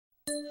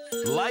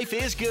Life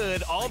is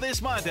good all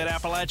this month at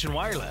Appalachian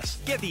Wireless.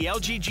 Get the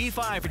LG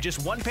G5 for just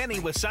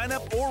 $1 with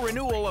sign-up or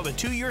renewal of a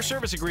 2-year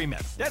service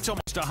agreement. That's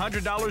almost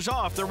 $100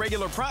 off the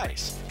regular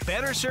price.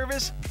 Better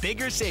service,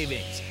 bigger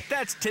savings.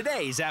 That's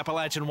today's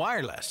Appalachian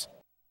Wireless.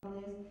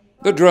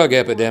 The drug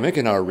epidemic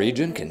in our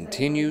region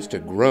continues to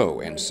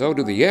grow, and so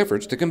do the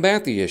efforts to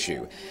combat the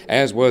issue,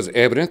 as was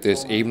evident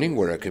this evening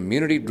where a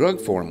community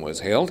drug forum was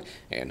held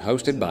and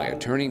hosted by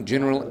Attorney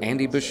General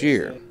Andy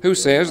Beshear, who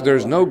says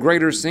there's no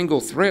greater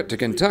single threat to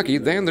Kentucky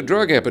than the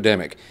drug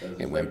epidemic,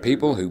 and when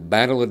people who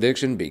battle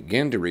addiction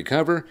begin to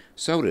recover,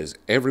 so does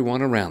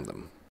everyone around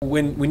them.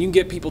 When you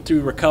get people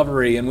through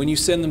recovery and when you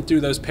send them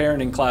through those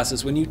parenting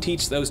classes, when you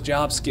teach those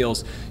job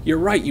skills, you're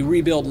right, you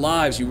rebuild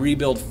lives, you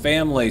rebuild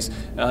families,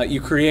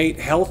 you create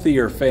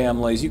healthier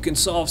families. You can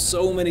solve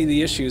so many of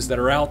the issues that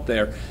are out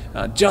there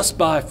just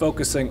by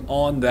focusing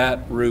on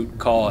that root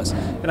cause.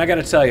 And I got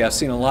to tell you, I've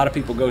seen a lot of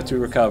people go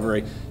through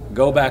recovery,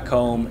 go back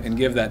home and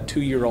give that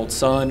 2-year-old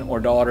son or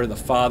daughter the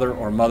father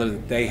or mother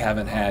that they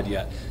haven't had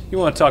yet. You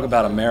want to talk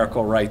about a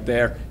miracle right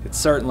there? It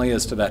certainly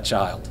is to that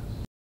child.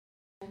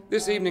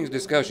 This evening's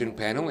discussion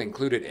panel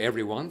included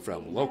everyone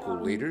from local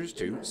leaders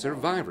to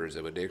survivors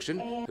of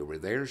addiction who were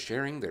there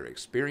sharing their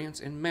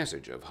experience and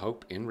message of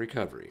hope in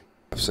recovery.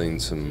 I've seen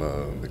some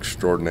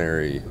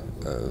extraordinary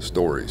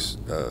stories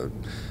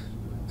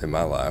in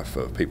my life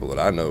of people that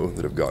I know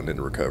that have gotten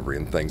into recovery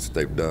and things that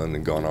they've done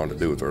and gone on to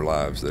do with their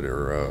lives that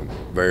are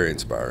very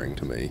inspiring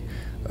to me.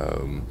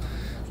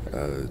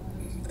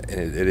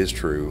 And it is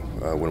true,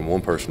 when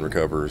one person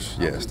recovers,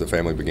 yes, the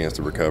family begins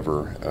to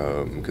recover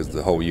because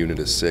the whole unit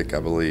is sick, I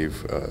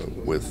believe,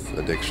 with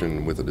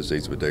addiction, with the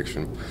disease of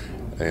addiction.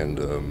 And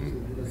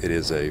it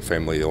is a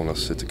family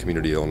illness, it's a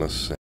community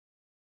illness.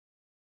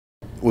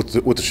 With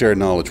the shared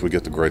knowledge, we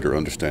get the greater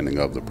understanding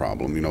of the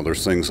problem. You know,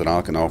 there's things that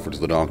I can offer to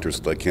the doctors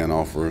that they can't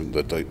offer,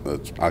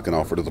 that I can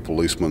offer to the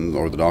policemen,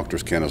 or the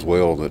doctors can as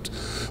well, that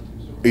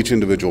each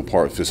individual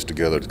part fits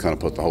together to kind of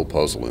put the whole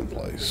puzzle in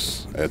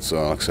place. It's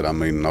like I said, I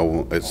mean, I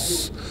don't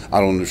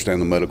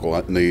understand the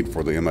medical need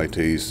for the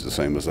MATs the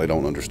same as they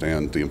don't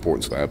understand the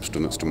importance of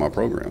abstinence to my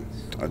program.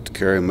 To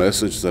carry a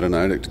message that an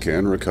addict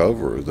can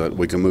recover, that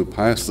we can move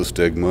past the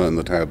stigma and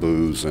the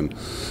taboos, and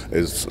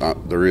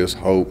there is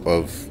hope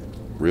of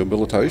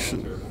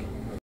rehabilitation.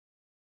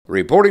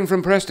 Reporting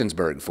from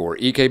Prestonsburg for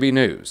EKB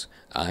News,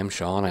 I'm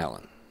Sean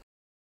Allen.